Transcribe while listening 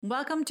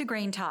Welcome to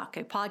GrainTALK,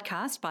 a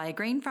podcast by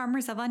Grain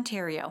Farmers of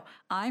Ontario.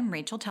 I'm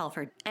Rachel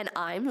Telford. And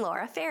I'm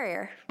Laura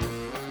Ferrier.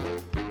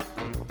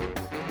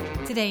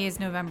 Today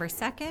is November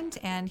 2nd,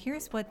 and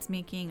here's what's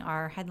making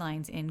our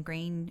headlines in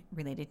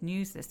grain-related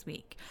news this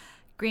week.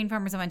 Grain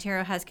Farmers of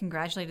Ontario has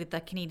congratulated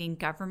the Canadian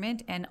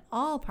government and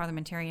all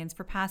parliamentarians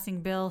for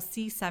passing Bill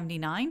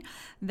C-79.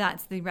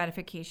 That's the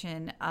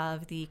ratification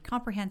of the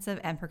Comprehensive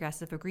and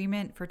Progressive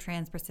Agreement for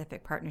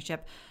Trans-Pacific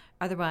Partnership,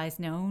 otherwise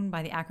known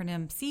by the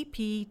acronym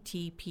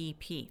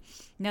CPTPP.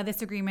 Now,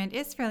 this agreement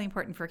is fairly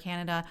important for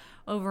Canada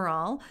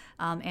overall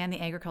and the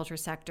agriculture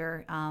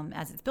sector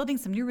as it's building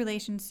some new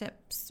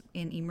relationships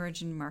in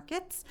emerging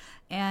markets.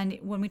 And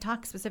when we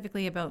talk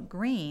specifically about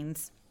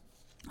grains,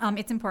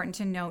 it's important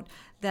to note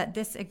that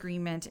this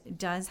agreement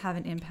does have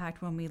an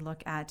impact when we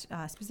look at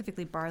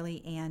specifically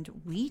barley and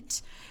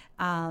wheat.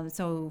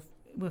 So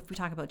if we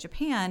talk about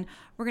Japan,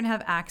 we're going to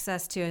have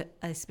access to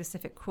a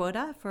specific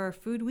quota for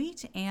food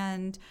wheat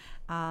and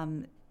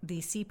the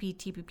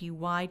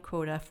CPTPP-wide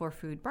quota for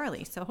food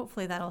barley. So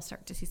hopefully that'll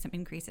start to see some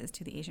increases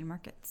to the Asian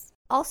markets.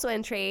 Also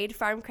in trade,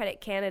 Farm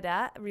Credit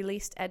Canada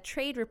released a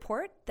trade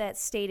report that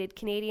stated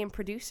Canadian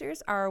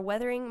producers are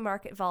weathering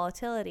market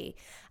volatility.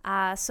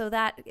 So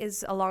that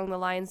is along the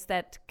lines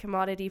that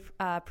commodity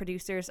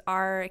producers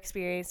are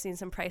experiencing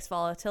some price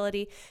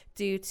volatility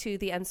due to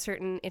the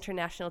uncertain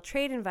international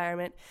trade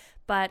environment.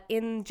 But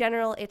in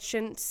general, it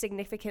shouldn't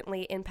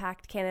significantly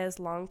impact Canada's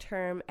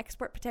long-term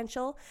export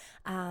potential.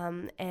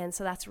 And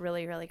so that's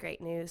really, really great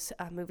news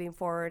moving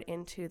forward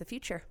into the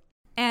future.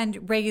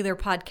 And regular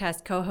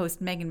podcast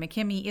co-host Megan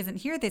McKimmey isn't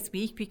here this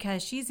week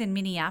because she's in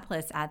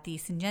Minneapolis at the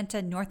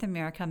Syngenta North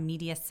America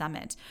Media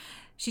Summit.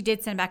 She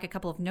did send back a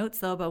couple of notes,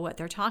 though, about what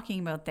they're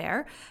talking about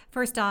there.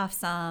 First off,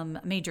 some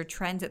major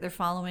trends that they're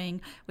following,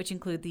 which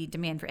include the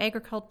demand for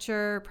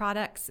agriculture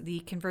products, the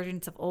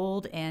convergence of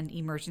old and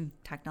emerging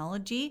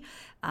technology,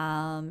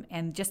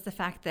 and just the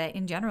fact that,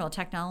 in general,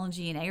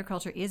 technology in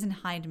agriculture is in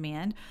high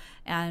demand,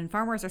 and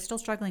farmers are still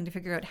struggling to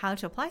figure out how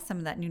to apply some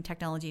of that new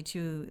technology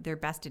to their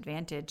best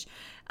advantage.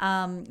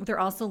 They're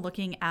also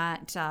looking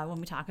at,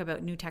 when we talk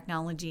about new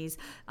technologies,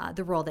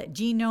 the role that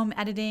genome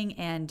editing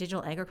and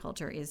digital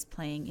agriculture is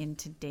playing in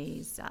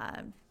today's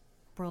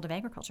world of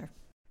agriculture.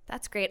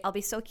 That's great. I'll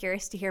be so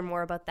curious to hear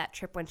more about that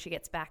trip when she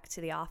gets back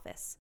to the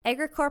office.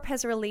 AgriCorp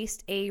has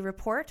released a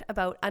report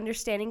about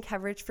understanding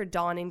coverage for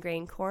Dawn in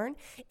grain corn.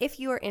 If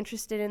you are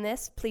interested in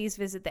this, please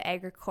visit the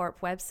AgriCorp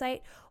website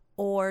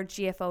or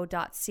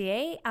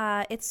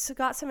gfo.ca. It's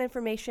got some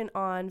information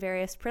on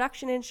various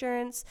production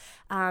insurance,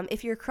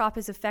 if your crop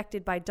is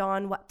affected by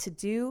Dawn, what to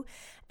do,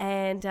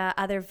 and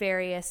other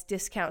various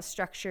discount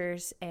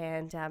structures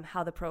and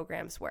how the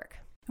programs work.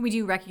 We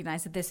do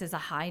recognize that this is a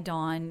high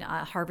dawn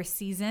harvest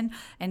season.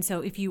 And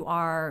so if you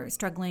are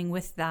struggling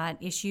with that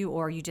issue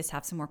or you just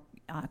have some more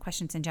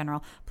questions in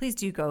general, please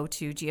do go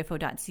to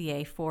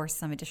gfo.ca for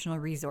some additional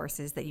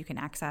resources that you can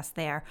access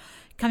there.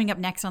 Coming up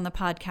next on the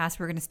podcast,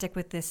 we're going to stick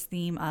with this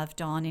theme of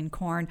dawn in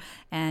corn.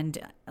 And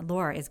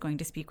Laura is going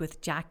to speak with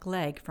Jack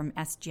Legg from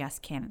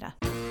SGS Canada.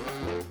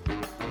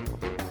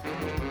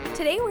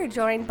 Today we're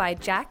joined by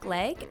Jack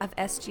Legg of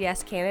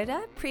SGS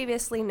Canada,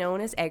 previously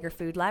known as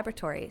Agri-Food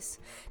Laboratories.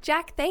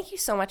 Jack, thank you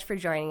so much for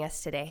joining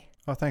us today.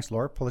 Oh, thanks,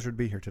 Laura. Pleasure to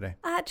be here today.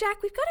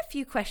 Jack, we've got a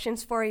few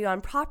questions for you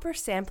on proper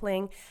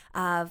sampling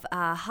of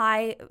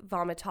high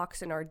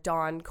vomitoxin or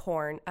Dawn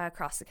corn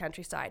across the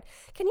countryside.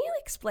 Can you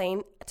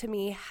explain to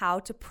me how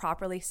to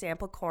properly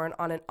sample corn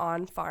on an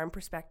on-farm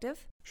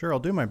perspective? Sure, I'll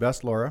do my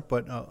best, Laura,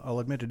 but I'll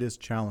admit it is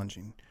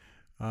challenging.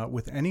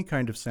 With any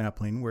kind of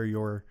sampling where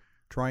you're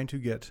trying to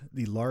get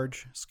the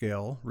large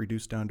scale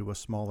reduced down to a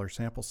smaller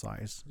sample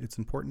size, it's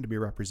important to be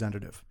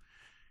representative.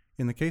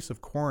 In the case of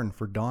corn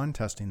for Dawn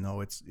testing,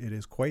 though, it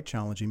is quite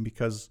challenging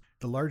because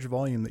the large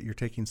volume that you're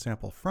taking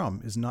sample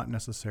from is not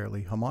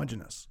necessarily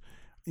homogeneous.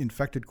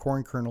 Infected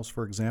corn kernels,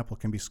 for example,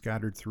 can be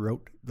scattered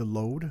throughout the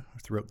load,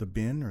 throughout the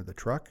bin or the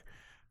truck,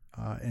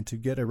 and to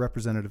get a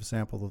representative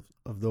sample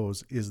of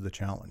those is the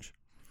challenge.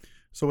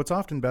 So what's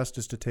often best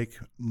is to take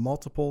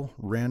multiple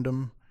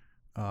random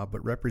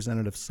but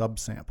representative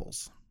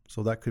subsamples.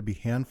 So that could be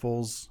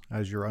handfuls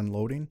as you're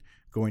unloading,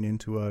 going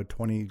into a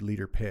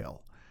 20-liter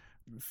pail.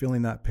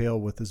 Filling that pail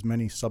with as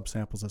many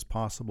subsamples as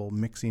possible,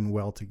 mixing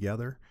well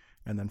together,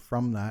 and then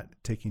from that,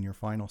 taking your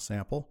final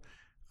sample.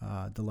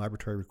 The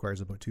laboratory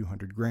requires about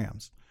 200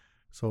 grams.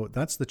 So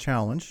that's the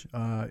challenge.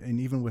 And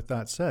even with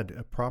that said,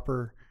 a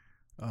proper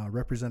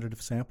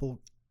representative sample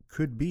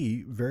could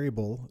be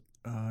variable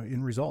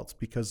in results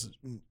because,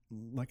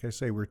 like I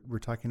say, we're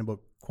talking about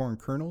corn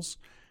kernels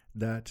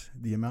that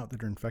the amount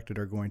that are infected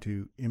are going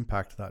to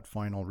impact that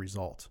final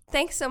result.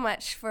 Thanks so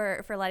much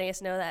for letting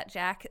us know that,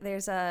 Jack.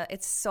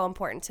 It's so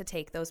important to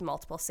take those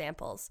multiple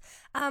samples.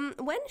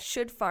 When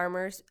should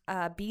farmers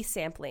be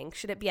sampling?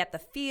 Should it be at the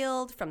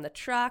field, from the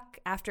truck,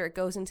 after it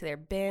goes into their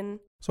bin?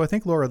 So I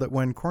think, Laura, that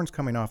when corn's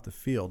coming off the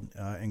field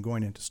and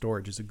going into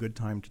storage is a good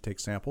time to take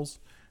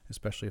samples,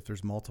 especially if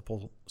there's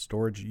multiple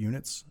storage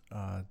units.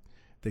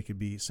 They could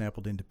be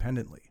sampled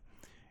independently.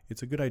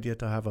 It's a good idea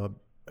to have a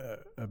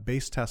a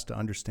base test to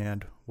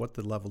understand what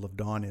the level of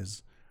DON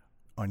is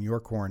on your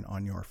corn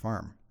on your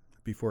farm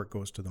before it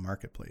goes to the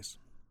marketplace.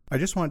 I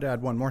just wanted to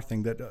add one more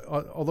thing, that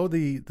although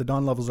the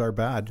DON levels are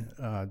bad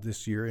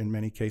this year, in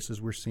many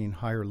cases we're seeing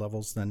higher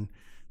levels than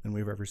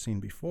we've ever seen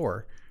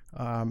before.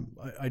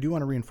 I do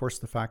want to reinforce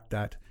the fact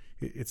that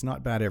it's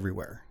not bad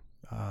everywhere.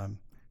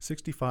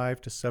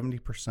 65 to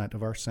 70%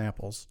 of our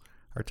samples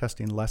are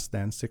testing less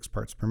than 6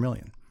 parts per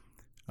million.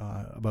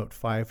 About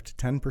 5 to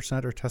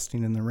 10% are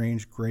testing in the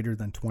range greater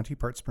than 20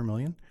 parts per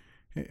million,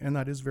 and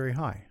that is very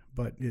high.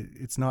 But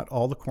it's not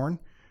all the corn.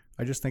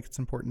 I just think it's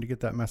important to get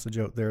that message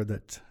out there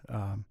that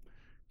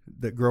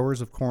that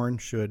growers of corn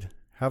should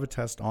have a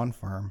test on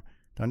farm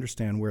to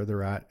understand where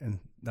they're at, and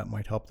that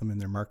might help them in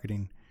their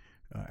marketing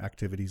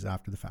activities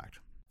after the fact.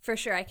 For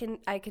sure, I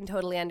can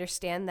totally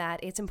understand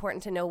that. It's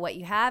important to know what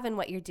you have and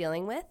what you're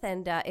dealing with,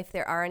 and if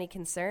there are any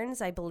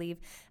concerns, I believe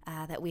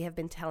that we have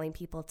been telling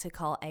people to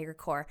call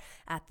Agricor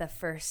at the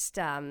first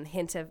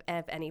hint of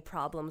any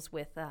problems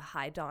with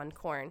high DON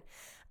corn.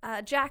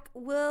 Jack,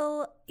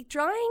 will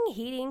drying,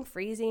 heating,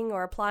 freezing,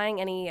 or applying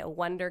any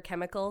wonder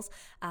chemicals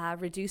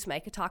reduce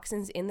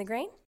mycotoxins in the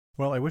grain?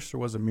 Well, I wish there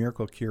was a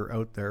miracle cure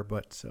out there,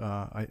 but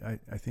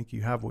I think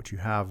you have what you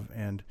have,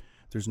 and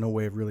there's no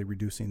way of really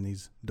reducing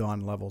these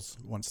DON levels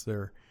once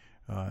they're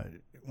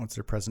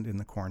present in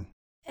the corn.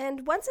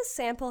 And once a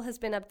sample has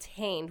been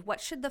obtained,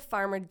 what should the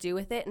farmer do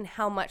with it, and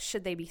how much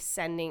should they be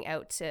sending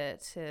out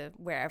to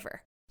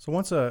wherever? So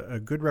once a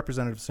good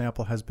representative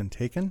sample has been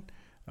taken,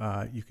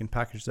 you can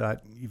package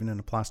that even in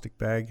a plastic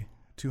bag.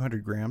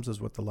 200 grams is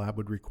what the lab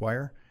would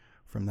require.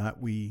 From that,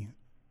 we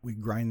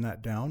grind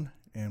that down,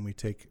 and we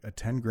take a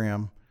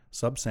 10-gram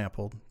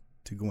subsample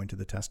to go into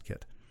the test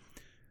kit.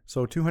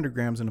 So 200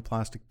 grams in a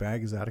plastic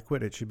bag is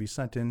adequate. It should be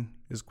sent in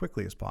as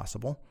quickly as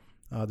possible.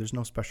 There's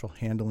no special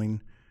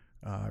handling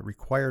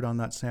required on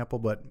that sample,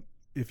 but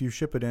if you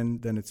ship it in,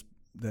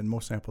 then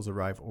most samples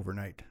arrive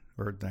overnight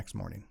or the next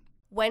morning.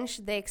 When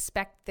should they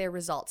expect their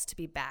results to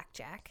be back,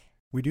 Jack?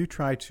 We do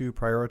try to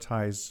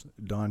prioritize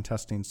DON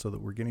testing so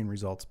that we're getting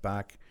results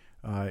back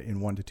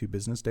in 1 to 2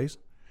 business days.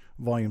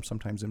 Volume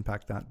sometimes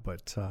impact that,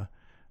 but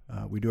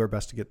we do our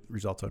best to get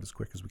results out as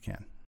quick as we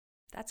can.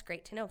 That's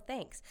great to know.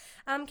 Thanks.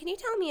 Can you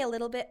tell me a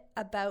little bit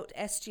about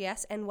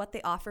SGS and what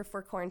they offer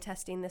for corn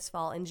testing this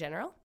fall in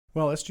general?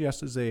 Well,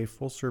 SGS is a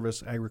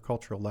full-service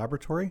agricultural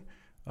laboratory.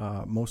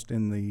 Most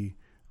in the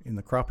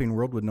cropping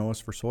world would know us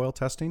for soil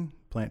testing,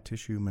 plant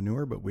tissue,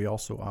 manure, but we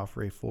also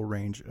offer a full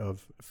range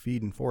of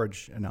feed and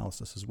forage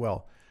analysis as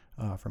well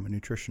from a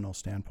nutritional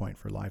standpoint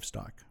for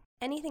livestock.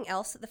 Anything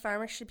else that the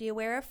farmer should be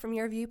aware of from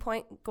your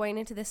viewpoint going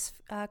into this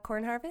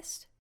corn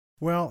harvest?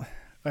 Well,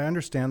 I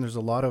understand there's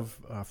a lot of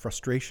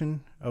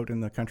frustration out in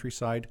the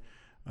countryside.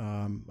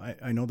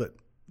 I know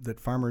that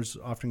farmers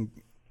often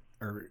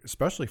are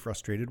especially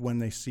frustrated when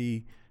they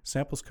see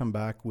samples come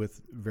back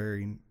with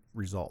varying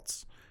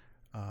results.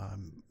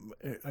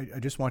 I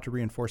just want to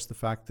reinforce the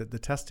fact that the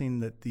testing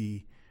that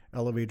the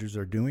elevators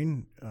are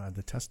doing,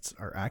 the tests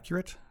are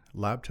accurate,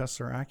 lab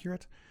tests are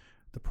accurate.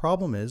 The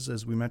problem is,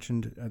 as we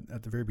mentioned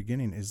at the very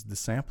beginning, is the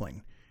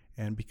sampling.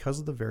 And because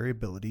of the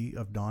variability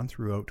of DON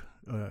throughout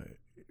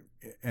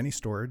any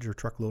storage or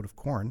truckload of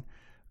corn,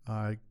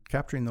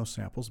 capturing those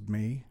samples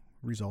may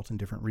result in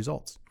different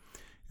results.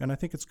 And I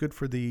think it's good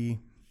for the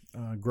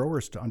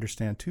growers to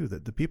understand too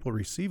that the people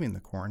receiving the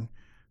corn,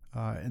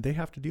 and they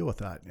have to deal with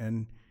that.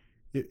 And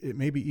it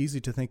may be easy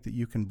to think that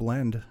you can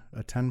blend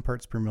a 10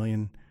 parts per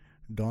million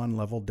DON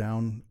level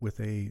down with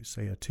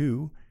say a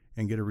 2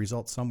 and get a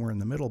result somewhere in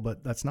the middle,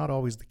 but that's not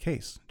always the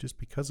case just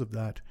because of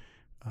that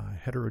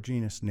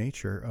heterogeneous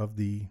nature of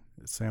the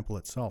sample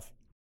itself.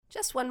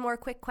 Just one more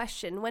quick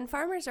question. When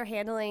farmers are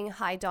handling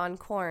high DON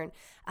corn,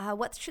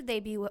 what should they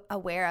be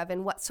aware of,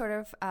 and what sort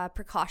of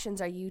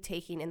precautions are you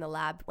taking in the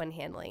lab when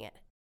handling it?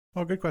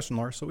 Oh, good question,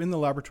 Laura. So in the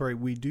laboratory,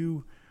 we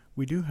do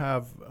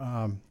have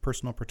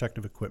personal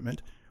protective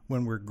equipment.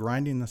 When we're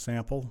grinding the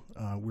sample,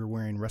 we're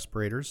wearing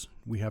respirators.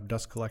 We have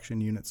dust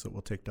collection units that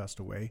will take dust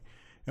away,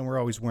 and we're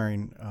always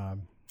wearing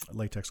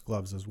latex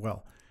gloves as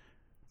well.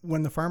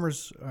 When the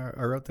farmers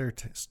are out there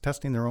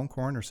testing their own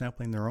corn or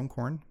sampling their own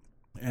corn,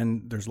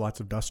 and there's lots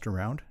of dust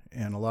around,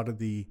 and a lot of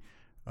the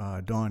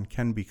DON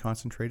can be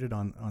concentrated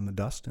on the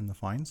dust in the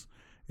fines,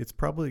 it's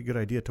probably a good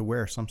idea to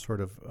wear some sort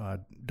of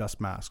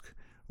dust mask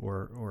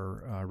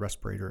or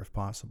respirator if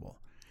possible.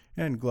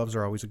 And gloves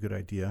are always a good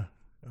idea.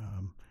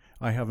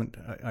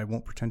 I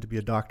won't pretend to be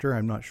a doctor.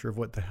 I'm not sure of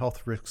what the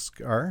health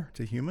risks are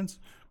to humans,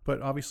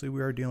 but obviously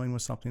we are dealing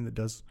with something that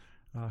does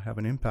have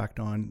an impact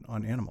on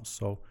animals.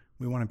 So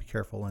we want to be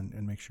careful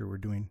and make sure we're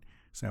doing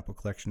sample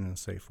collection in a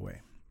safe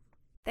way.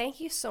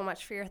 Thank you so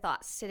much for your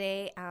thoughts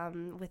today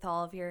with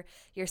all of your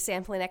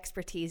sampling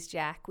expertise,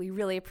 Jack. We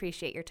really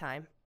appreciate your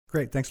time.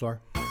 Great. Thanks, Laura.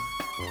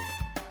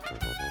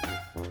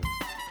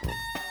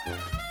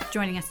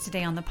 Joining us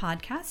today on the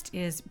podcast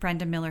is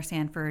Brenda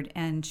Miller-Sanford,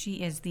 and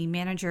she is the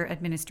Manager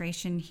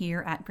Administration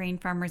here at Grain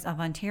Farmers of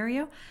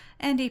Ontario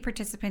and a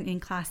participant in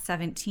Class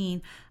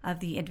 17 of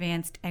the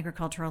Advanced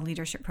Agricultural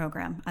Leadership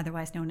Program,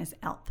 otherwise known as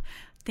ALP.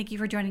 Thank you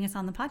for joining us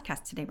on the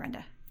podcast today,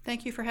 Brenda.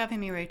 Thank you for having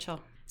me, Rachel.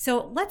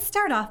 So let's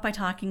start off by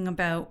talking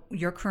about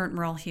your current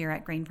role here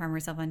at Grain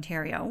Farmers of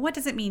Ontario. What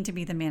does it mean to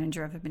be the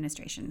Manager of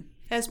Administration?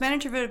 As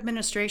Manager of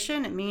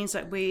Administration, it means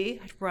that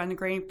we run the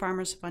Grain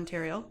Farmers of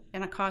Ontario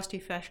in a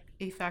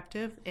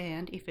cost-effective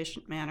and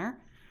efficient manner.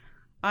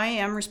 I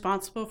am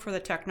responsible for the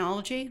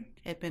technology,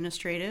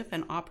 administrative,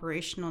 and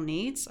operational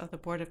needs of the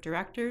Board of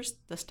Directors,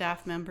 the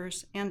staff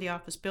members, and the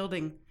office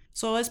building.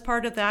 So as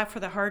part of that, for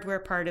the hardware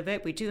part of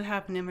it, we do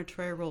have an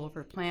inventory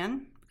rollover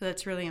plan.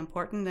 That's really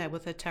important that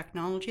with the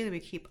technology that we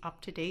keep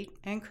up to date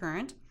and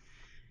current.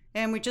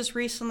 And we just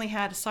recently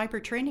had a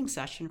cyber training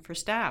session for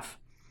staff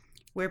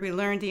where we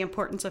learned the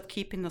importance of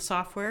keeping the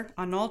software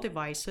on all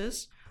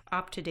devices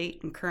up to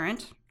date and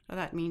current. So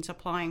that means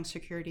applying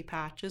security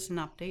patches and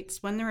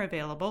updates when they're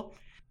available,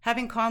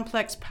 having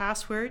complex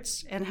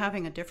passwords and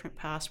having a different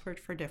password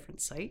for different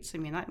sites. I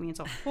mean, that means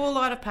a whole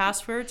lot of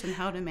passwords and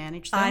how to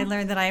manage them. I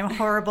learned that I am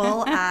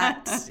horrible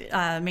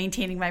at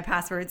maintaining my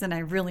passwords, and I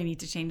really need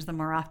to change them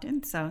more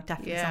often. So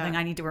definitely something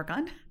I need to work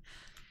on.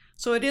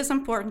 So it is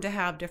important to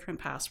have different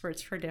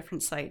passwords for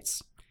different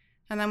sites.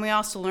 And then we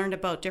also learned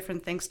about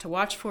different things to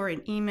watch for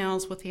in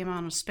emails with the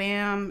amount of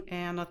spam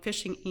and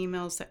phishing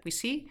emails that we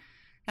see.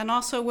 And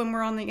also when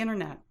we're on the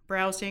internet,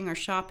 browsing or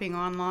shopping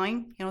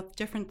online,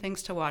 different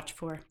things to watch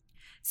for.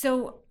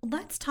 So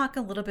let's talk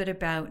a little bit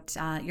about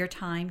your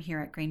time here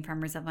at Grain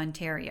Farmers of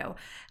Ontario.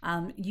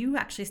 You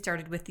actually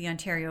started with the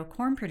Ontario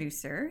corn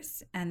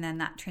producers, and then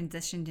that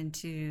transitioned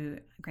into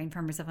Grain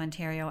Farmers of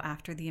Ontario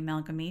after the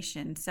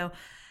amalgamation. So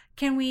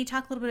can we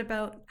talk a little bit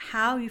about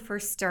how you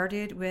first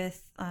started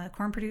with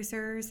corn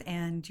producers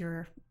and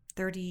your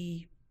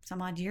 30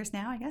 some odd years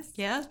now, I guess?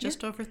 Yeah,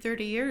 just over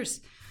 30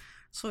 years.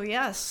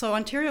 So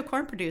Ontario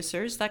corn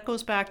producers, that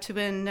goes back to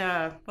when,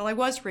 I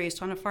was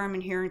raised on a farm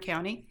in Haerle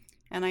County,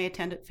 and I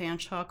attended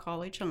Fanshawe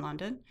College in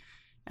London.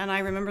 And I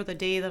remember the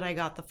day that I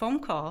got the phone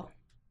call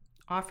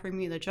offering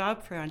me the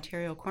job for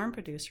Ontario corn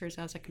producers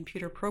as a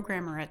computer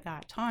programmer at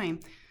that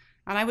time.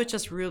 And I was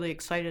just really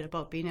excited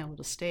about being able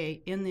to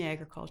stay in the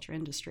agriculture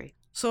industry.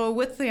 So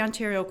with the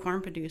Ontario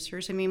corn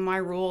producers, my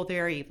role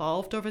there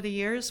evolved over the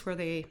years where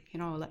they,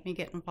 let me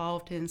get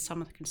involved in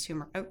some of the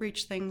consumer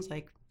outreach things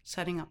like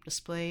setting up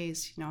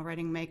displays,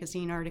 writing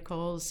magazine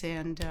articles,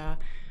 and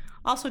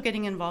also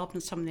getting involved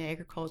in some of the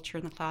agriculture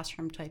and the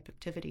classroom type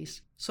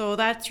activities. So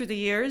that through the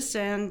years,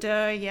 and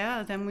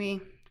then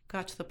we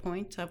got to the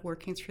point of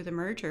working through the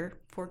merger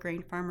for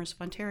Grain Farmers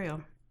of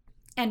Ontario.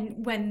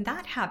 And when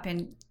that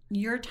happened,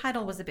 your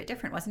title was a bit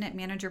different, wasn't it?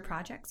 Manager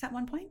projects at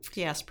one point?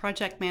 Yes,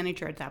 project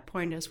manager at that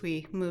point as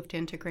we moved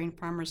into Grain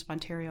Farmers of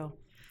Ontario.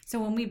 So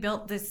when we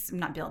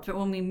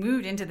when we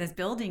moved into this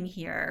building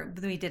here,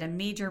 we did a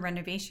major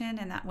renovation,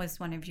 and that was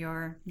one of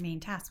your main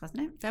tasks,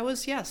 wasn't it? That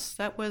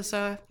was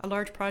a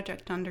large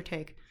project to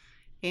undertake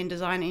in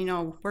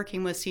design,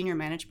 working with senior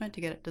management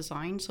to get it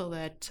designed so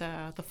that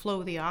the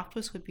flow of the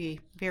office would be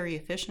very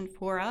efficient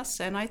for us.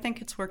 And I think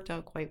it's worked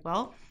out quite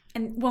well.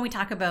 And when we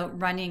talk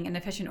about running an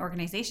efficient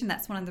organization,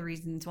 that's one of the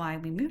reasons why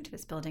we moved to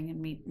this building and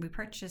we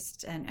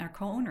purchased and are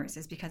co-owners,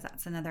 is because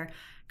that's another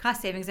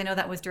cost savings. I know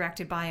that was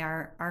directed by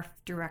our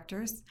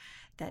directors,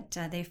 that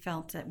they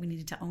felt that we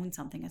needed to own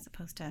something as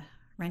opposed to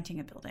renting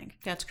a building.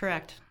 That's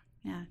correct.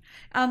 Yeah.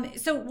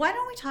 So why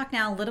don't we talk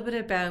now a little bit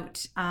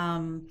about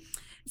some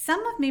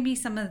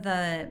of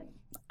the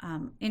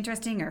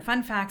interesting or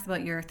fun facts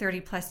about your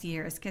 30 plus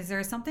years, because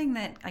there's something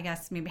that I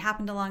guess maybe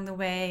happened along the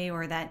way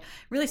or that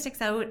really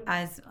sticks out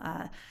as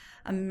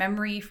a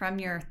memory from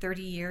your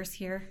 30 years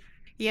here.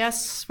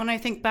 Yes, when I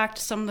think back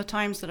to some of the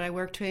times that I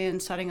worked in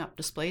setting up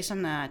displays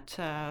and that,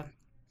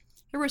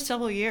 there were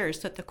several years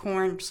that the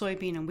corn,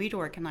 soybean, and wheat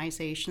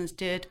organizations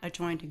did a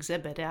joint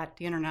exhibit at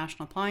the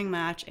International Plowing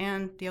Match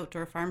and the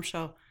Outdoor Farm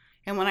Show.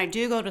 And when I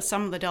do go to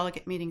some of the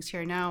delegate meetings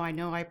here now, I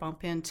know I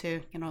bump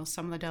into,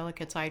 some of the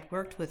delegates I'd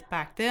worked with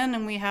back then,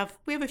 and we have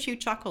a few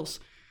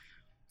chuckles.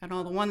 The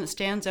one that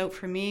stands out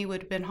for me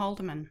would have been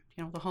Haldeman,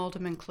 the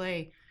Haldeman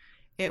clay.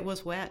 It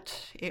was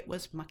wet. It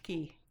was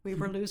mucky. We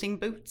were losing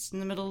boots in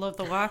the middle of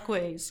the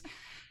walkways.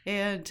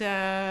 And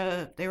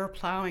they were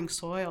plowing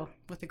soil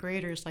with the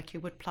graders like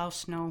you would plow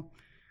snow.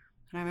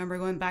 And I remember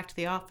going back to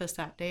the office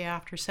that day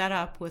after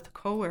setup with a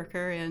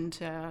coworker,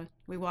 and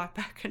we walked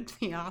back into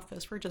the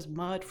office. We're just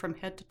mud from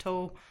head to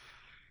toe.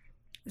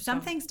 Some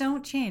things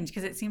don't change,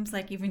 because it seems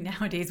like even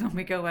nowadays when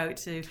we go out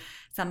to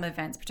some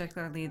events,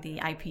 particularly the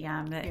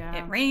IPM, that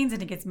it rains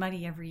and it gets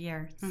muddy every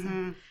year. So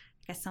I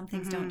guess some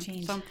things don't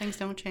change. Some things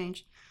don't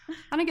change.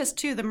 And I guess,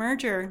 too, the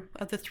merger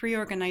of the three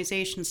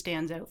organizations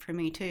stands out for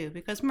me, too,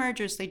 because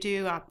mergers, they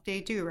do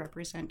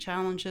represent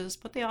challenges,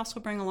 but they also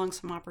bring along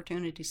some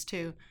opportunities,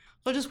 too.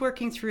 So just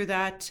working through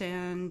that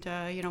and,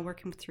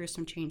 working through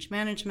some change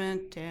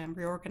management and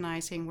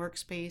reorganizing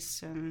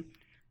workspace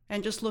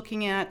and just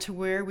looking at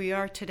where we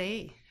are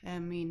today.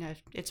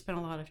 It's been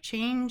a lot of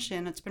change,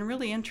 and it's been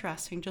really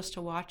interesting just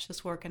to watch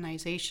this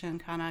organization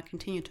kind of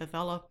continue to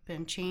develop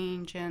and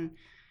change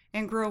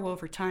and grow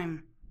over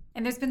time.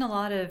 And there's been a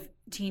lot of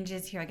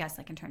changes here, I guess,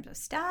 like in terms of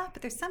staff,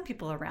 but there's some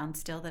people around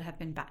still that have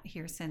been back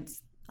here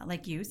since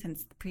like you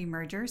since the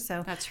pre-merger.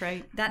 So that's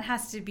right. That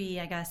has to be,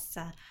 I guess,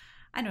 I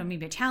don't know,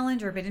 maybe a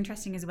challenge or a bit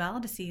interesting as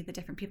well to see the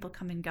different people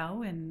come and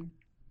go. And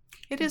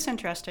it is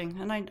interesting,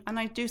 and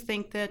I do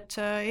think that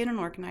in an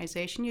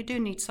organization you do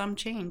need some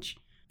change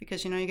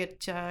because you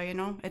get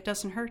it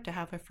doesn't hurt to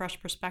have a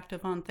fresh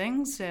perspective on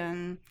things,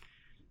 and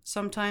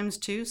sometimes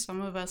too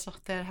some of us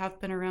that have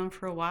been around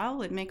for a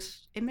while it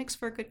makes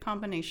for a good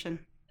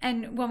combination.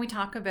 And when we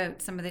talk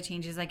about some of the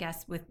changes, I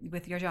guess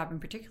with your job in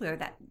particular,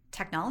 that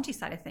technology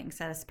side of things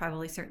has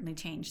probably certainly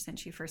changed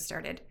since you first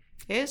started.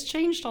 It's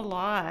changed a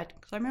lot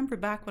because I remember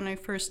back when I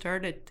first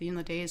started in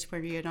the days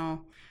where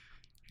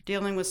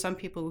dealing with some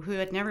people who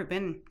had never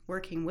been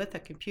working with a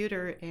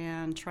computer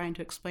and trying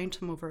to explain to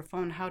them over a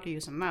phone how to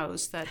use a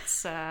mouse.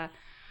 That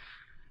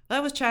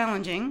was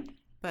challenging.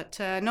 But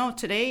no,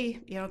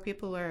 today,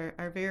 people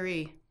are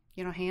very,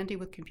 handy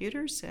with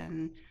computers,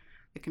 and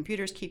the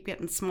computers keep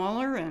getting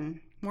smaller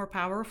and more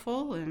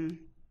powerful, and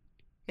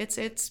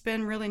it's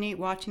been really neat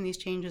watching these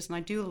changes, and I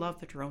do love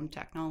the drone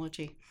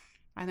technology.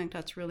 I think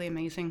that's really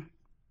amazing.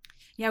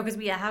 Yeah, because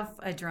we have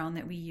a drone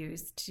that we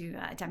use to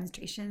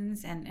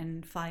demonstrations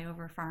and fly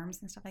over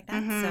farms and stuff like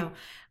that. Mm-hmm. So,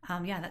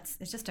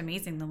 it's just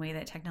amazing the way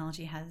that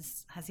technology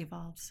has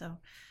evolved. So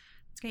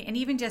it's great. And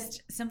even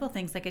just simple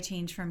things like a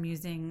change from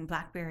using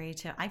BlackBerry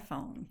to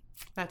iPhone.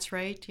 That's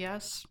right.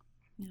 Yes.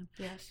 Yeah.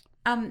 Yes.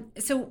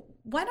 So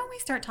why don't we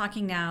start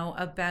talking now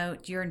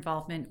about your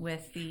involvement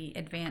with the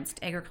Advanced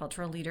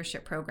Agricultural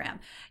Leadership Program?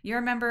 You're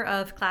a member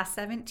of Class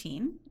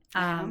 17.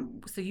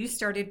 So you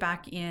started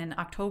back in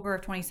October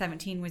of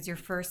 2017 was your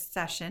first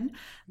session,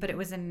 but it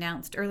was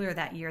announced earlier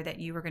that year that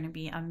you were going to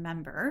be a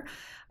member.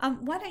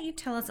 Why don't you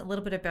tell us a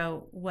little bit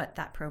about what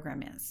that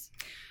program is?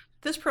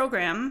 This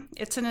program,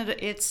 it's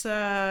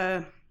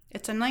a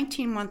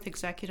 19-month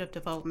executive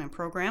development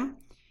program.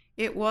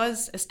 It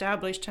was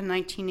established in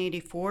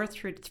 1984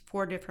 through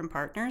 4 different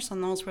partners,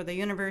 and those were the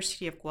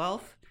University of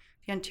Guelph,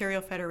 the Ontario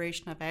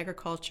Federation of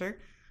Agriculture,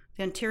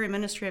 the Ontario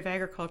Ministry of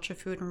Agriculture,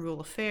 Food and Rural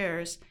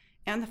Affairs,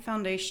 and the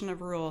Foundation of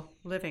Rural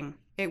Living.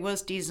 It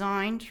was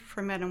designed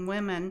for men and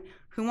women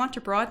who want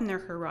to broaden their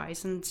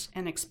horizons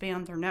and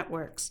expand their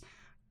networks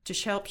to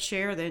help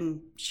share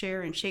and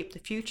shape the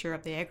future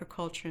of the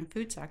agriculture and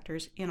food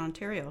sectors in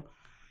Ontario.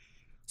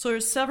 So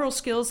there's several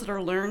skills that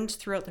are learned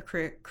throughout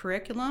the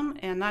curriculum,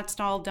 and that's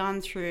all done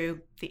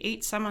through the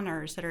 8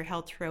 seminars that are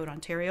held throughout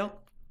Ontario,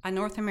 a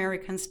North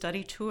American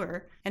study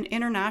tour, an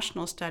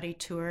international study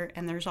tour,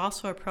 and there's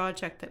also a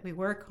project that we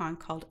work on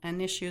called an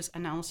Issues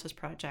Analysis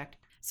Project.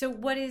 So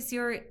what is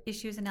your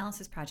Issues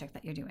Analysis Project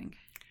that you're doing?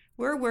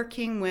 We're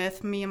working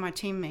with, me and my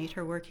teammate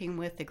are working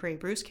with the Grey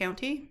Bruce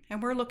County,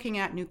 and we're looking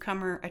at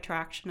newcomer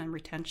attraction and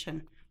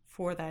retention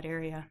for that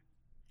area.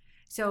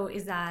 So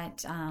is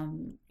that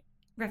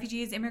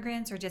refugees,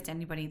 immigrants, or just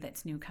anybody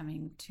that's new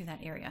coming to that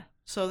area?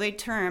 So they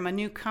term a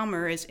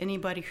newcomer as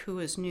anybody who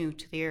is new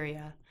to the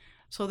area.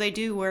 So they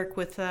do work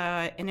with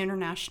an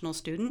international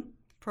student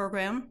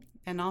program,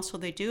 and also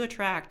they do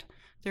attract,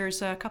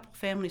 there's a couple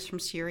families from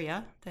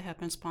Syria that have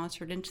been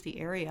sponsored into the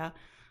area.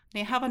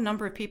 They have a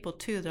number of people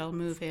too that'll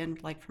move in,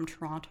 like from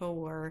Toronto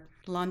or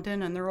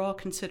London, and they're all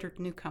considered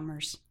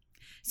newcomers.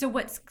 So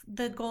what's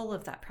the goal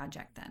of that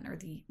project then, or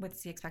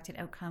what's the expected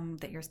outcome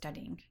that you're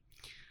studying?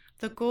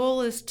 The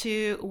goal is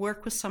to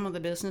work with some of the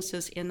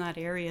businesses in that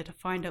area to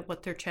find out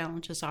what their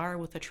challenges are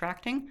with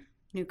attracting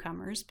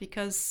newcomers,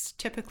 because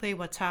typically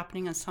what's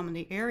happening in some of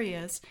the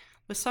areas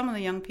with some of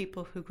the young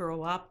people who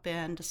grow up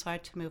and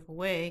decide to move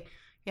away,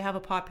 you have a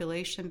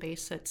population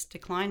base that's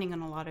declining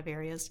in a lot of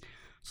areas.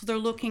 So they're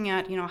looking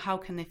at, how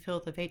can they fill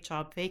the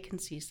job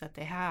vacancies that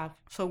they have.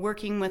 So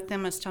working with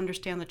them is to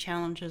understand the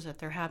challenges that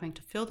they're having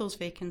to fill those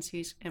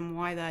vacancies and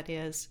why that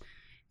is.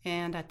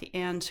 And at the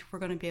end, we're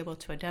going to be able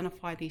to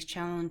identify these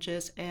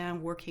challenges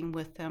and working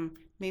with them,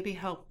 maybe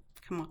help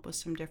come up with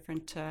some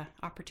different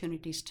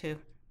opportunities to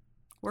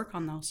work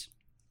on those.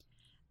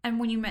 And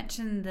when you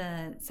mentioned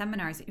the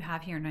seminars that you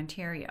have here in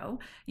Ontario,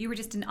 you were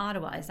just in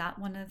Ottawa. Is that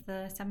one of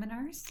the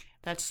seminars?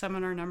 That's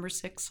seminar number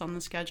 6 on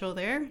the schedule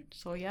there.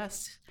 So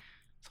yes,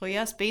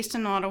 based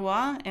in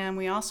Ottawa. And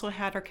we also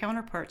had our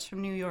counterparts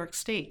from New York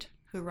State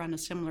who run a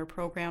similar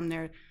program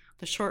there.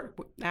 The short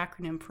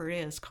acronym for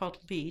it is called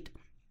LEAD.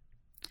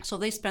 So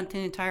they spent the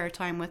entire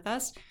time with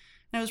us,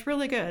 and it was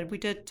really good. We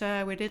did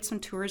some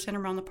tours in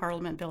around the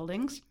Parliament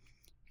buildings,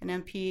 and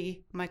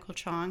MP Michael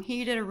Chong,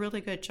 he did a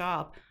really good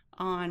job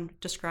on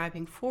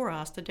describing for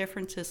us the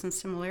differences and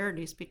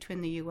similarities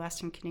between the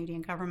U.S. and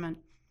Canadian government.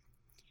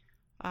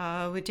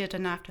 We did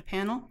an NAFTA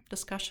panel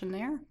discussion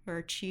there, where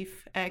our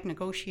Chief Ag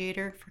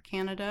Negotiator for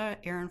Canada,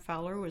 Aaron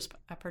Fowler, was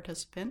a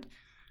participant,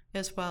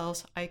 as well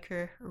as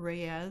Iker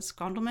Reyes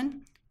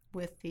Gondelman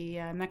with the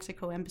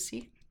Mexico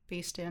Embassy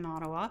based in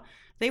Ottawa.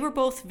 They were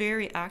both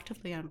very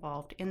actively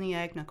involved in the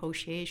ag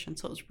negotiation,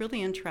 so it was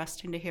really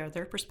interesting to hear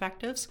their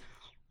perspectives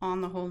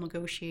on the whole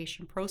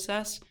negotiation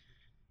process.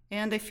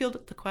 And they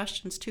fielded the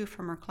questions too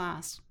from our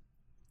class.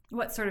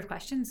 What sort of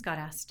questions got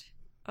asked?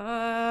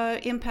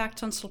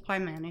 Impact on supply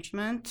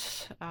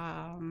management,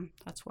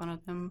 that's one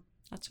of them.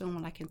 That's the only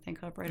one I can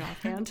think of right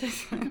offhand.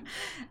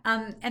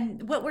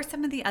 And what were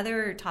some of the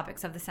other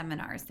topics of the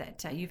seminars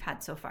that you've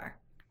had so far?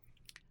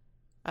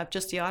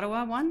 Just the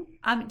Ottawa one?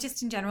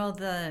 Just in general,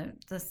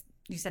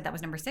 you said that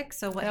was number 6.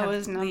 So that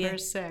was number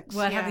 6.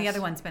 What have the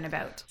other ones been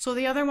about? So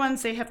the other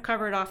ones, they have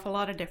covered off a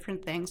lot of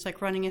different things,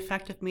 like running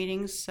effective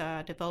meetings,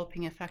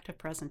 developing effective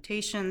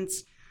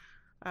presentations.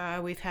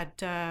 We've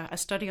had a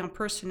study on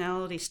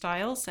personality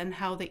styles and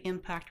how they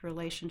impact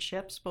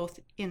relationships, both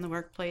in the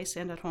workplace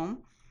and at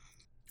home.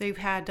 They've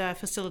had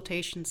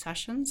facilitation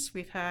sessions.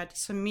 We've had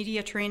some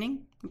media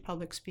training,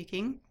 public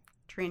speaking,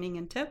 training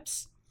and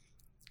tips,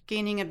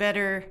 gaining a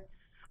better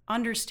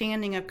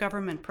understanding of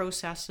government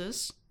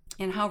processes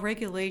and how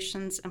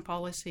regulations and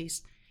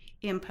policies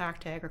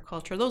impact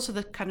agriculture. Those are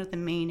the kind of the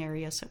main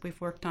areas that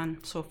we've worked on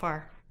so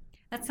far.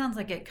 That sounds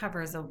like it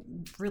covers a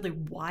really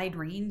wide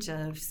range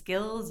of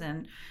skills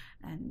and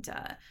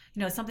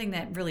something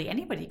that really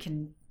anybody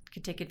could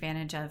take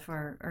advantage of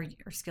or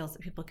skills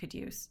that people could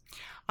use.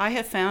 I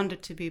have found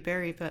it to be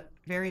very,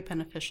 very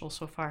beneficial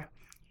so far.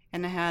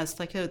 And it has,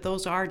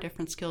 those are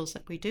different skills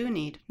that we do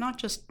need, not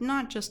just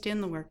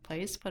in the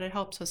workplace, but it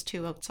helps us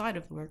too outside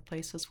of the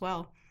workplace as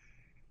well.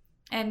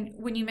 And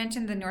when you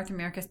mentioned the North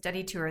America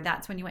study tour,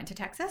 that's when you went to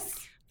Texas?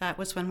 That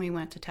was when we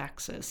went to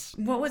Texas.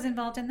 What was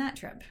involved in that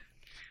trip?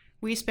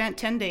 We spent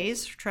 10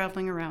 days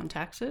traveling around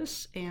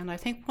Texas, and I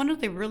think one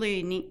of the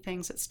really neat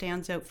things that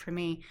stands out for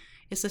me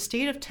is the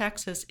state of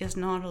Texas is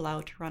not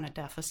allowed to run a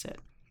deficit.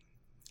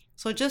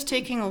 So just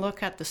taking a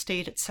look at the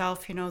state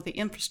itself, the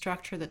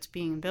infrastructure that's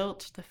being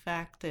built, the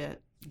fact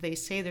that they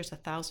say there's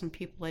 1,000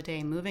 people a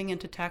day moving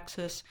into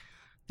Texas,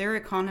 their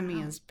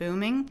economy is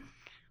booming.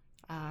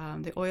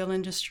 The oil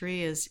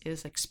industry is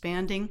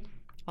expanding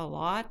a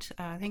lot.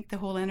 I think the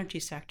whole energy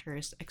sector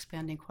is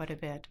expanding quite a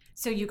bit.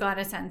 So you got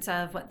a sense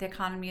of what the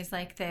economy is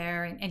like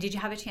there. And did you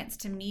have a chance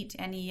to meet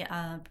any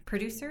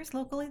producers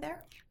locally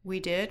there? We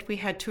did. We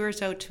had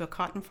tours out to a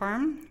cotton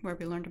farm where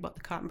we learned about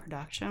the cotton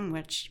production,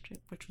 which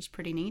was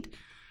pretty neat.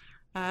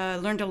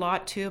 Learned a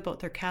lot too about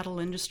their cattle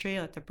industry,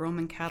 like the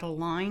Broman cattle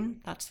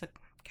line. That's the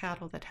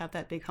cattle that have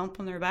that big hump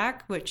on their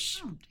back,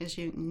 which is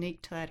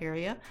unique to that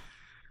area.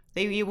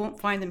 You won't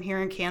find them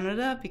here in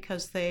Canada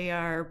because they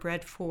are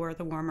bred for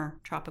the warmer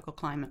tropical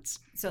climates.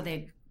 So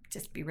they'd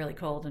just be really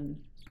cold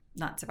and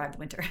not survive the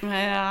winter.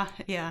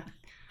 Yeah.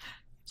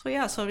 So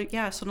know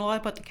a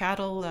lot about the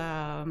cattle,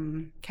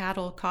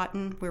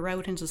 cotton. We were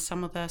out into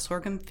some of the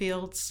sorghum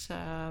fields,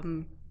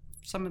 some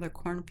of their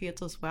corn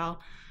fields as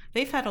well.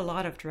 They've had a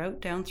lot of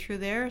drought down through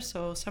there,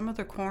 so some of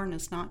their corn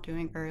is not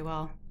doing very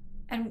well.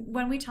 And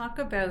when we talk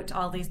about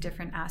all these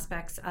different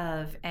aspects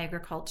of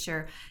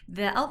agriculture,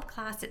 the ALP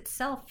class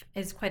itself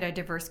is quite a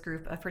diverse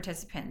group of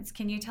participants.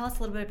 Can you tell us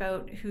a little bit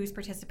about who's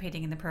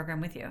participating in the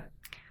program with you?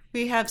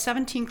 We have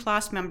 17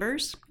 class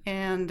members,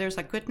 and there's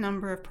a good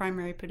number of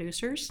primary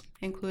producers,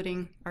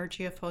 including our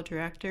GFO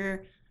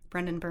director,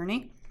 Brenda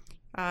Burney.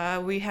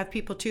 We have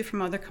people too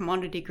from other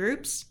commodity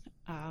groups.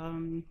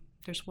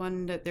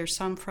 There's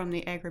some from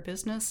the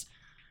agribusiness,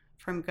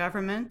 from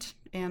government,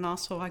 and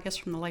also, I guess,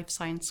 from the life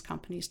science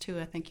companies too.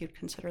 I think you'd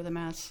consider them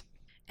as.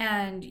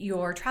 And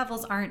your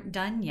travels aren't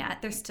done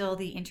yet. There's still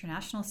the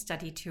international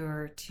study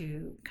tour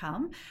to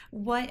come.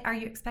 What are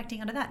you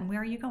expecting out of that, and where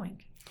are you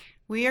going?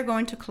 We are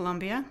going to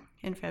Colombia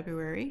in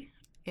February,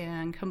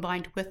 and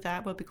combined with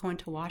that, we'll be going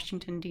to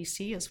Washington,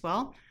 D.C. as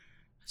well.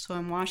 So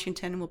in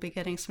Washington, we'll be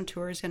getting some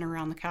tours in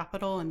around the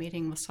Capitol and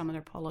meeting with some of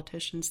their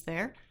politicians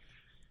there.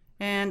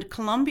 And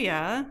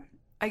Colombia,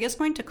 I guess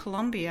going to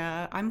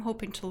Colombia, I'm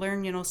hoping to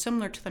learn,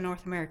 similar to the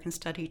North American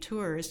study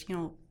tours,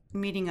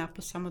 meeting up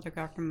with some of their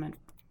government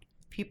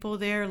people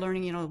there,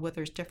 learning, where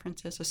there's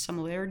differences or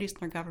similarities in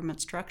their government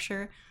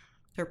structure,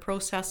 their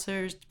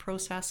processes,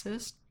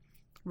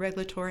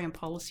 regulatory and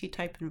policy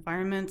type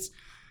environments.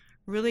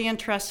 Really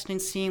interested in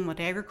seeing what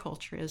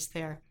agriculture is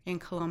there in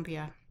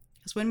Colombia.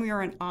 Because when we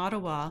were in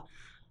Ottawa,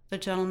 the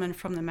gentleman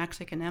from the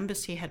Mexican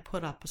embassy had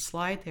put up a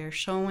slide there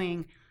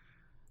showing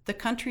the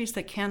countries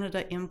that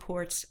Canada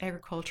imports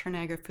agriculture and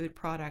agri-food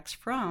products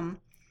from.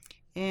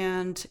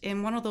 And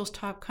in one of those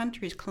top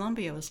countries,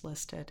 Colombia was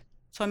listed.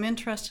 So I'm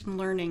interested in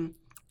learning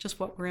just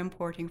what we're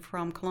importing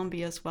from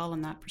Colombia as well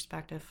in that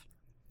perspective.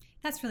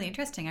 That's really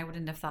interesting. I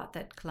wouldn't have thought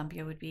that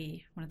Colombia would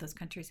be one of those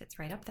countries that's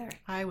right up there.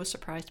 I was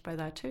surprised by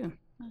that too.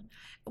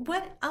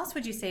 What else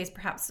would you say is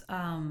perhaps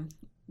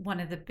one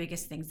of the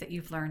biggest things that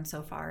you've learned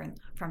so far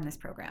from this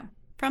program?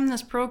 From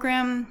this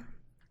program,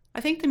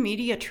 I think the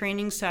media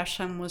training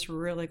session was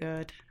really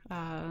good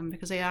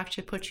because they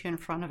actually put you in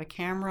front of a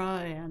camera,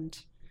 and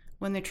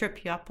when they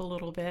trip you up a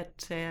little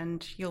bit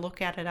and you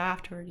look at it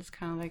afterwards, it's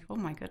kind of like, oh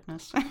my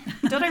goodness,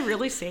 did I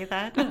really say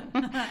that?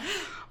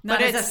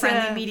 Not as a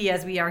friendly media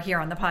as we are here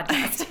on the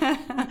podcast.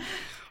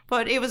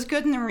 But it was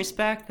good in the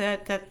respect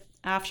that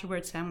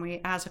afterwards, then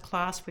we, as a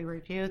class, we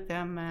reviewed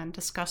them and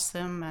discussed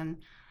them and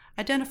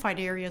identified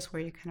areas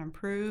where you can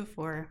improve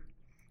or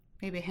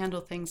maybe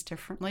handle things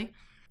differently.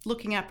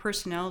 Looking at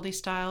personality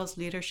styles,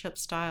 leadership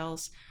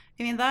styles,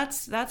 I mean,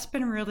 that's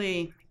been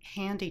really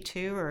handy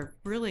too, or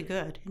really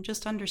good. And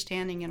just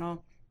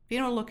understanding,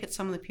 look at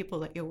some of the people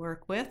that you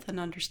work with and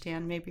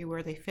understand maybe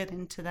where they fit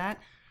into that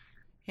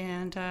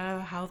and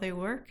how they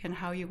work and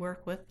how you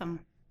work with them.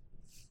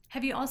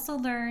 Have you also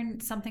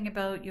learned something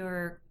about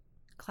your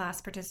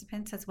class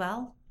participants as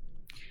well?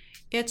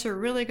 It's a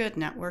really good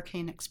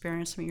networking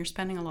experience. I mean, you're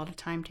spending a lot of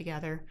time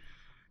together,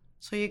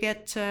 so you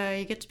get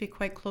to be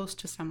quite close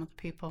to some of the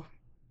people.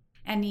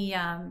 Any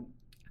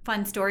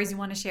fun stories you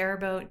want to share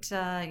about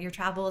your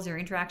travels or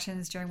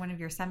interactions during one of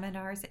your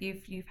seminars that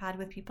you've had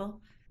with people?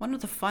 One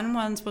of the fun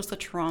ones was the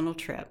Toronto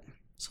trip.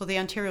 So the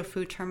Ontario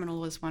Food Terminal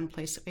was one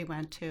place that we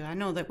went to. I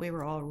know that we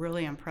were all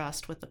really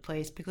impressed with the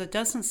place because it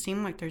doesn't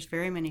seem like there's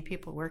very many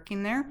people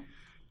working there,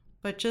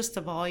 but just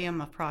the volume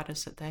of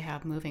products that they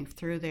have moving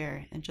through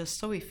there and just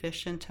so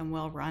efficient and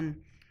well run.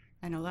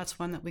 I know that's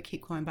one that we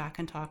keep going back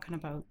and talking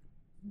about.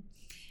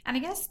 And I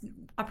guess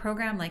a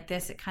program like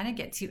this, it kind of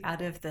gets you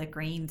out of the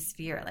grain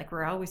sphere. Like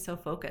we're always so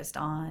focused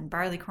on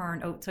barley,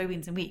 corn, oats,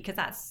 soybeans, and wheat because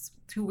that's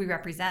who we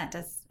represent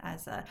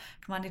as a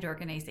commodity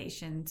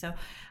organization. So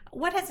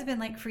what has it been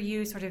like for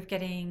you sort of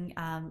getting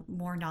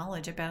more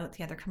knowledge about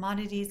the other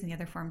commodities and the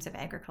other forms of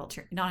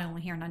agriculture, not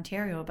only here in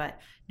Ontario, but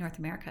North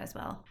America as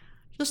well?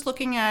 Just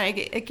looking at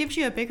it, it gives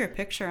you a bigger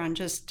picture on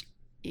just,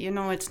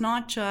 it's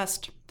not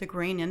just the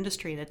grain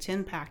industry that's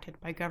impacted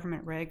by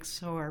government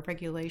regs or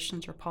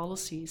regulations or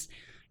policies.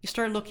 You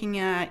start looking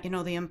at,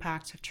 the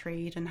impacts of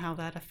trade and how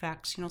that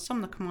affects,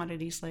 some of the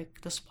commodities like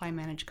the supply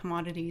managed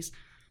commodities,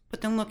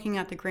 but then looking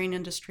at the grain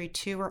industry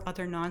too or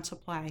other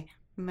non-supply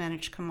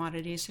managed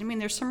commodities. I mean,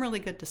 there's some really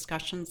good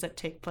discussions that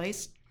take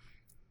place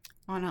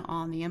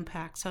on the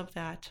impacts of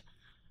that.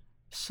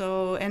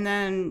 So, and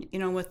then,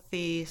 with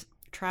the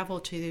travel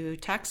to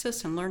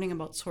Texas and learning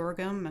about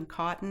sorghum and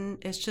cotton,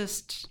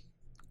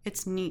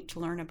 it's neat to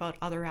learn about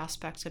other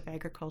aspects of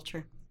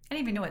agriculture. I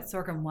didn't even know what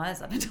sorghum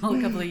was up until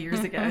a couple of years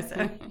ago,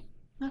 so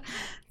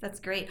that's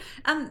great.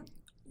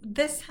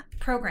 This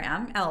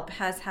program, ELP,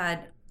 has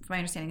had, from my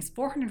understanding,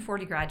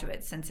 440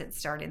 graduates since it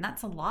started, and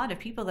that's a lot of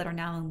people that are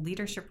now in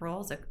leadership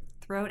roles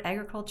throughout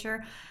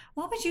agriculture.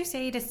 What would you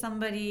say to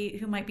somebody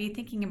who might be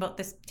thinking about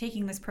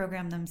taking this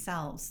program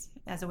themselves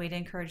as a way to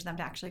encourage them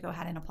to actually go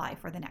ahead and apply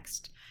for the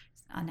next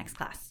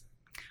class?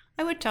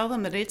 I would tell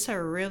them that it's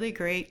a really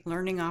great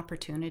learning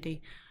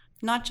opportunity.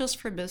 Not just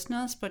for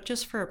business, but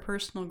just for a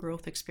personal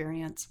growth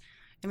experience.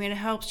 I mean, it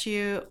helps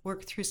you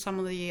work through some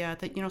of the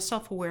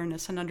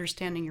self-awareness and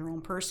understanding your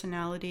own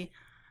personality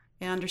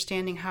and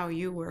understanding how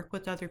you work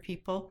with other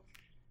people.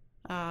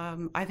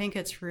 I think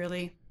it's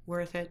really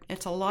worth it.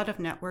 It's a lot of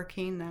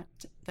networking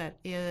that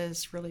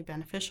is really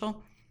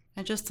beneficial,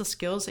 and just the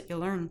skills that you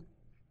learn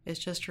is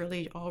just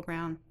really all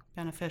around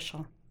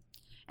beneficial.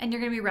 And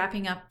you're going to be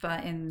wrapping up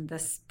in the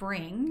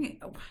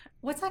spring.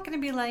 What's that going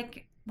to be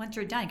like once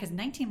you're done? Because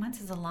 19 months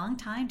is a long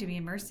time to be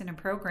immersed in a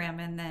program,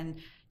 and then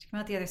to come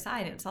out the other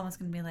side, it's almost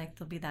going to be like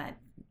there'll be that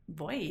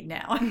void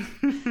now.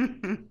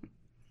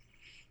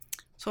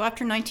 So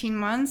after 19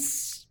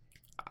 months,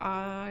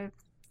 I'm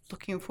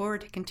looking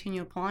forward to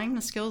continue applying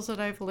the skills that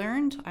I've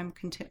learned.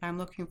 I'm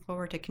looking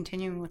forward to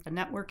continuing with the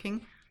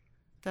networking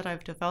that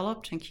I've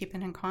developed and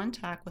keeping in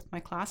contact with my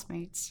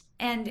classmates.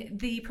 And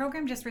the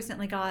program just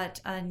recently got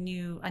a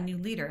new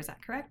leader, is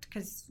that correct?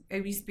 Because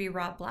it used to be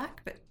Rob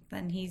Black, but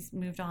then he's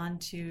moved on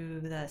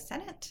to the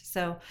Senate.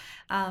 So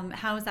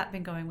how has that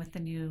been going with the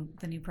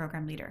new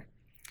program leader?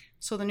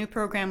 So the new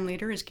program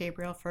leader is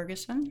Gabrielle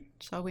Ferguson.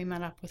 So we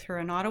met up with her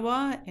in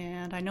Ottawa,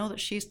 and I know that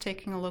she's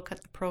taking a look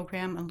at the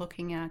program and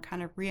looking at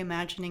kind of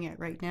reimagining it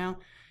right now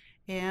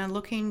and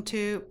looking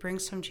to bring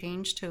some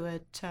change to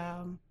it,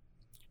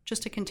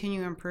 just to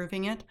continue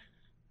improving it.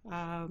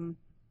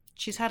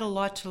 She's had a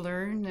lot to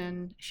learn,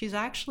 and she's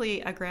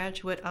actually a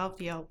graduate of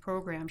the ELP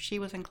program. She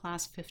was in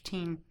class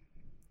 15.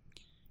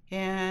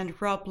 And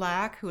Rob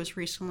Black, who was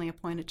recently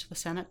appointed to the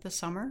Senate this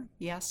summer,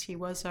 yes, he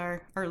was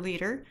our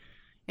leader,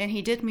 and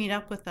he did meet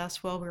up with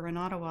us while we were in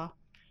Ottawa.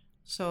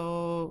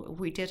 So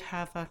we did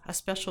have a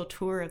special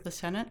tour of the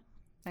Senate,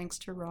 thanks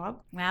to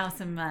Rob. Wow,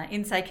 some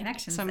inside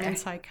connections.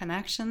 Inside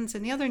connections.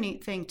 And the other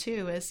neat thing,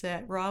 too, is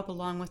that Rob,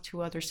 along with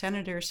two other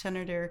senators,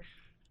 Senator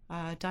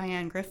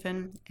Diane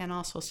Griffin and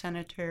also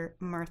Senator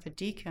Martha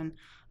Deakin,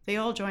 they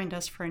all joined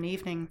us for an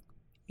evening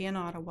in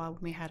Ottawa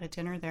when we had a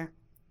dinner there,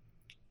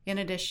 in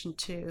addition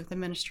to the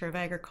Minister of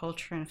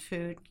Agriculture and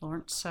Food,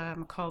 Lawrence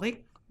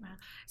McCauley. Wow.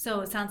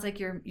 So it sounds like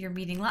you're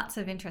meeting lots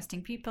of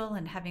interesting people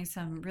and having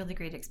some really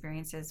great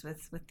experiences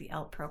with the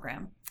ELP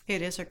program.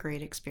 It is a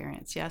great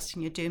experience, yes,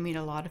 and you do meet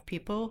a lot of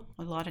people,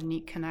 a lot of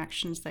neat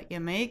connections that you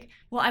make.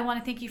 Well, I want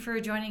to thank you for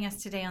joining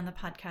us today on the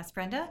podcast,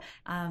 Brenda.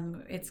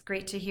 It's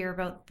great to hear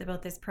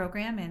about this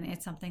program, and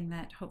it's something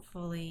that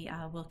hopefully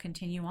will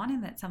continue on,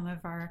 and that some of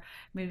our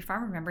maybe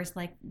farmer members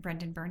like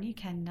Brendan Burney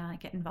can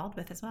get involved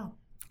with as well.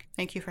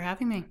 Thank you for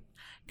having me.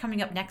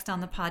 Coming up next on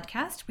the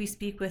podcast, we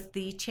speak with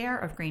the Chair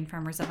of Grain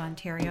Farmers of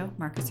Ontario,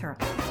 Markus Haerle.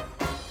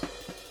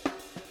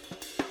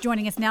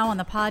 Joining us now on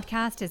the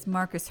podcast is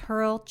Markus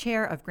Haerle,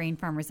 Chair of Grain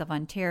Farmers of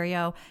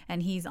Ontario,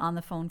 and he's on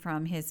the phone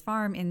from his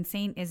farm in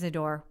St.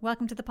 Isidore.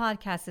 Welcome to the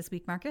podcast this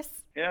week,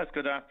 Markus. Yes,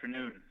 good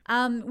afternoon.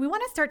 We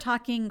want to start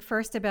talking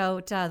first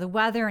about the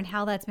weather and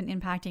how that's been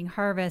impacting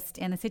harvest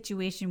and the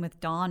situation with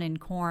dawn and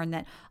corn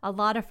that a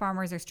lot of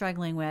farmers are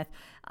struggling with.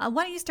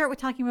 Why don't you start with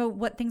talking about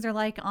what things are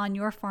like on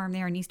your farm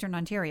there in Eastern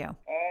Ontario?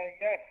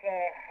 Yes,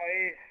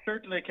 I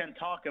certainly can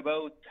talk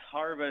about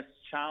harvest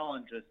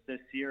challenges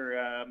this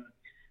year.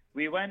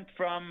 We went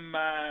from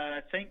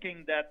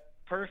thinking that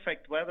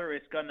perfect weather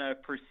is going to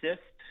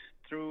persist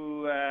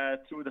through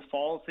the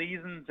fall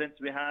season, since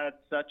we had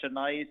such a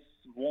nice,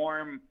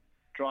 warm,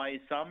 dry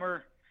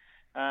summer.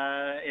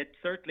 It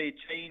certainly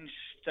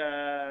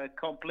changed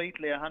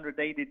completely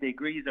 180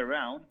 degrees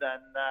around,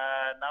 and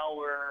now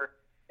we're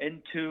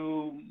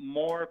into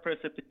more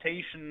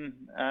precipitation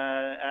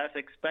as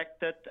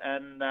expected,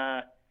 and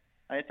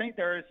I think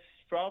there's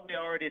probably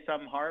already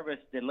some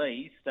harvest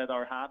delays that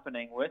are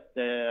happening with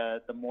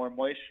the more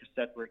moisture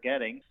that we're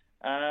getting.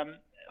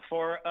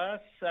 For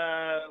us,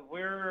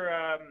 we're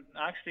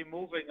actually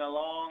moving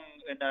along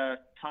in a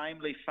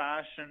timely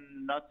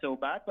fashion, not so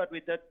bad, but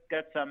we did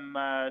get some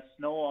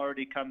snow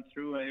already come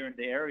through here in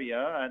the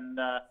area, and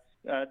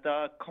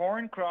the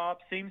corn crop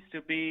seems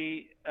to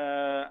be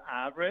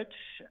average,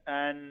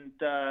 and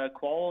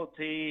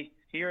quality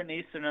here in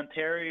Eastern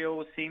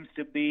Ontario seems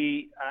to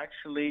be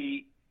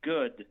actually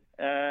good.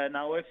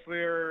 Now, if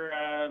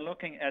we're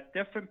looking at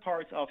different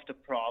parts of the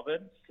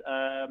province,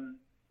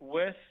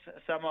 with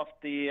some of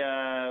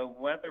the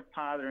weather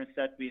patterns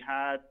that we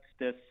had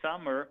this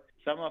summer,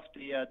 some of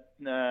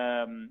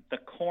the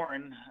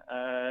corn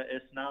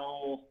is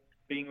now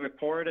being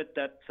reported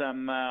that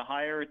some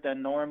higher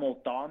than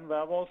normal dawn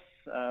levels,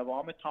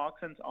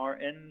 vomitoxins, are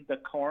in the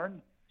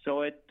corn.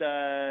 So it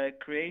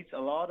creates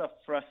a lot of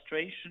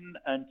frustration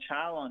and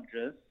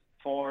challenges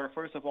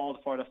first of all,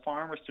 for the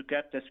farmers to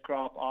get this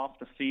crop off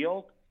the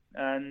field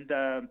and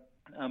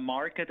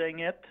marketing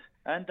it,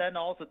 and then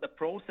also the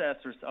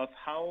processors of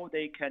how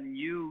they can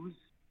use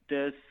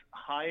this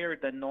higher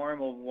than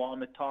normal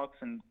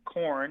vomitoxin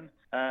corn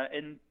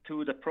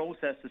into the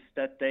processes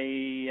that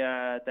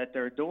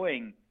they're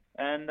doing.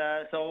 And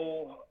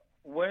so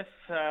with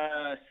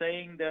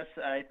saying this,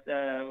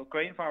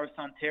 Grain Farmers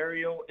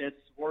Ontario is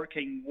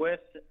working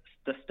with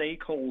the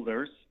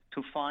stakeholders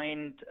to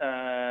find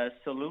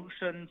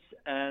solutions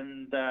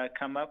and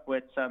come up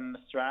with some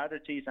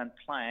strategies and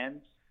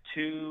plans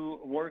to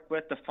work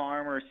with the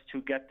farmers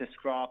to get this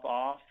crop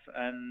off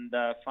and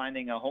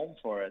finding a home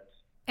for it.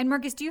 And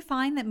Markus, do you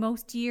find that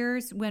most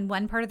years when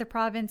one part of the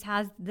province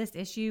has this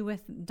issue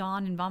with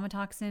dawn and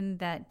vomitoxin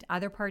that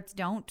other parts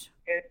don't?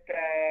 It's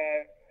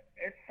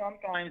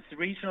sometimes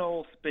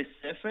regional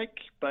specific,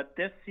 but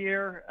this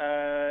year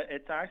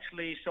it's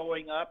actually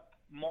showing up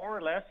more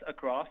or less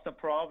across the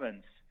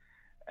province.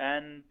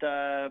 And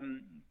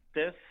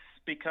this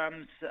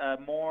becomes a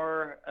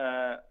more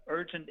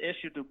urgent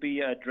issue to be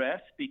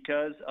addressed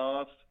because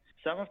of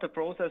some of the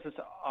processes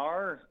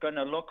are going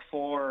to look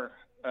for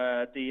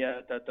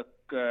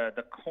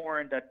the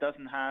corn that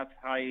doesn't have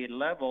high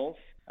levels,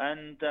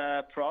 and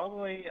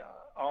probably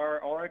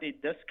are already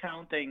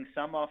discounting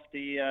some of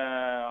the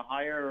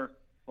higher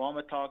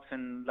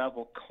vomitoxin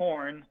level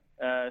corn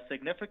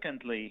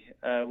significantly,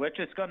 which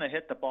is going to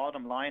hit the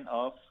bottom line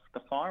of the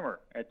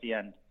farmer at the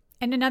end.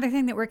 And another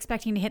thing that we're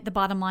expecting to hit the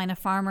bottom line of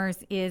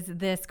farmers is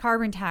this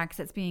carbon tax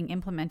that's being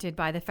implemented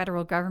by the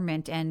federal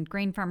government, and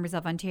Grain Farmers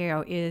of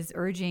Ontario is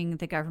urging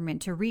the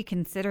government to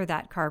reconsider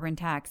that carbon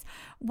tax.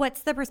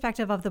 What's the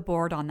perspective of the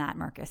board on that,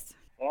 Markus?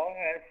 Well,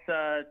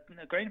 as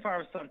Grain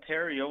Farmers of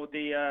Ontario,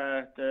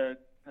 the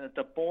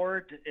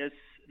board is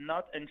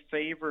not in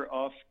favor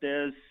of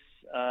this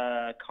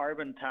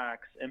carbon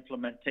tax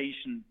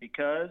implementation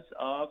because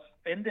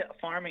in the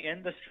farming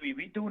industry,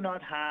 we do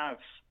not have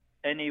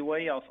any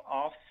way of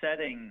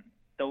offsetting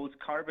those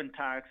carbon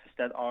taxes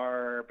that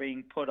are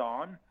being put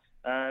on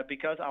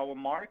because our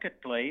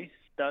marketplace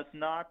does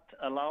not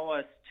allow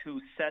us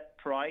to set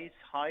price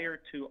higher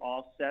to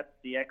offset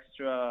the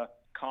extra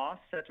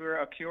costs that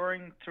we're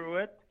accruing through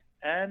it.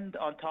 And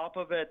on top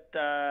of it,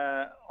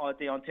 the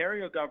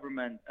Ontario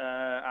government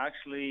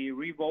actually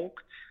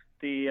revoked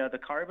the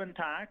carbon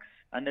tax,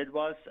 and it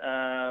was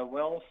a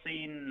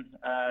well-seen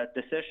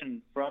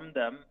decision from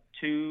them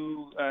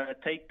to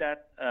take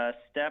that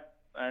step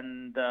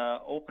and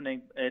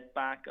opening it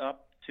back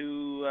up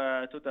to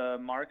the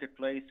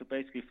marketplace to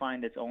basically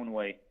find its own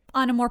way.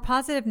 On a more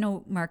positive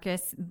note,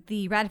 Markus,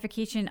 the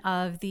ratification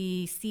of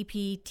the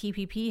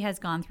CPTPP has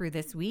gone through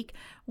this week.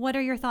 What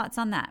are your thoughts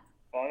on that?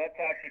 Well, that's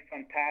actually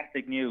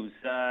fantastic news.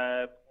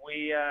 I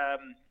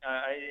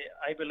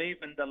believe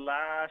in the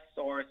last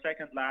or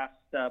second last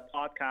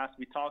podcast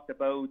we talked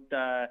about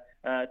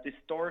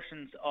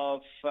distortions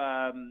of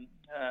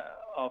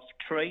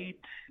trade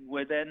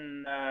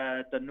within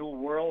the new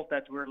world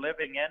that we're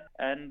living in,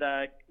 and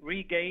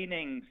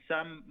regaining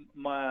some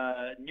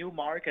new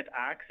market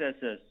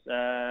accesses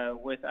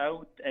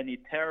without any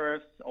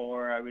tariffs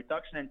or a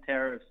reduction in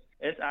tariffs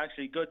is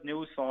actually good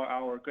news for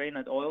our grain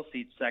and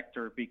oilseed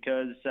sector,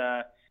 because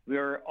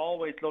we're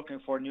always looking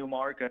for new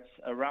markets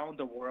around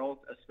the world,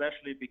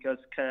 especially because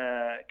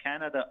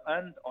Canada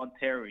and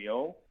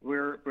Ontario,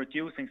 we're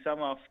producing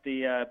some of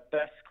the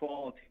best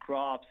quality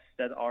crops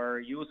that are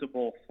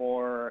usable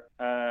for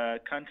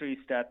countries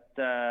that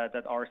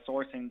are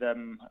sourcing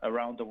them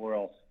around the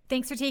world.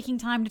 Thanks for taking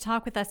time to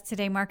talk with us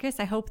today,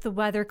 Markus. I hope the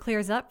weather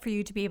clears up for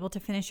you to be able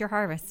to finish your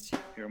harvest.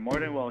 You're more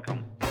than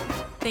welcome.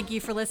 Thank you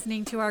for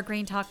listening to our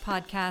GrainTALK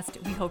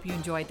podcast. We hope you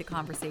enjoyed the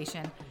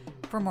conversation.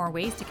 For more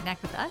ways to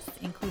connect with us,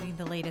 including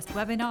the latest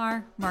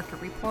webinar, market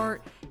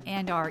report,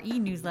 and our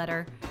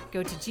e-newsletter,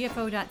 go to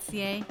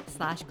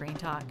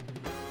gfo.ca/GrainTALK.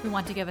 We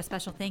want to give a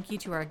special thank you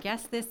to our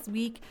guests this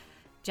week,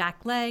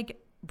 Jack Legg,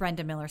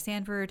 Brenda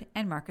Miller-Sanford,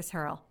 and Markus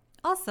Haerle.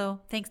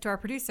 Also, thanks to our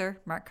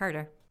producer, Mark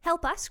Carter.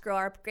 Help us grow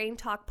our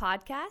GrainTALK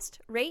podcast.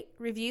 Rate,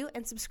 review,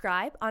 and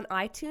subscribe on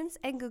iTunes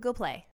and Google Play.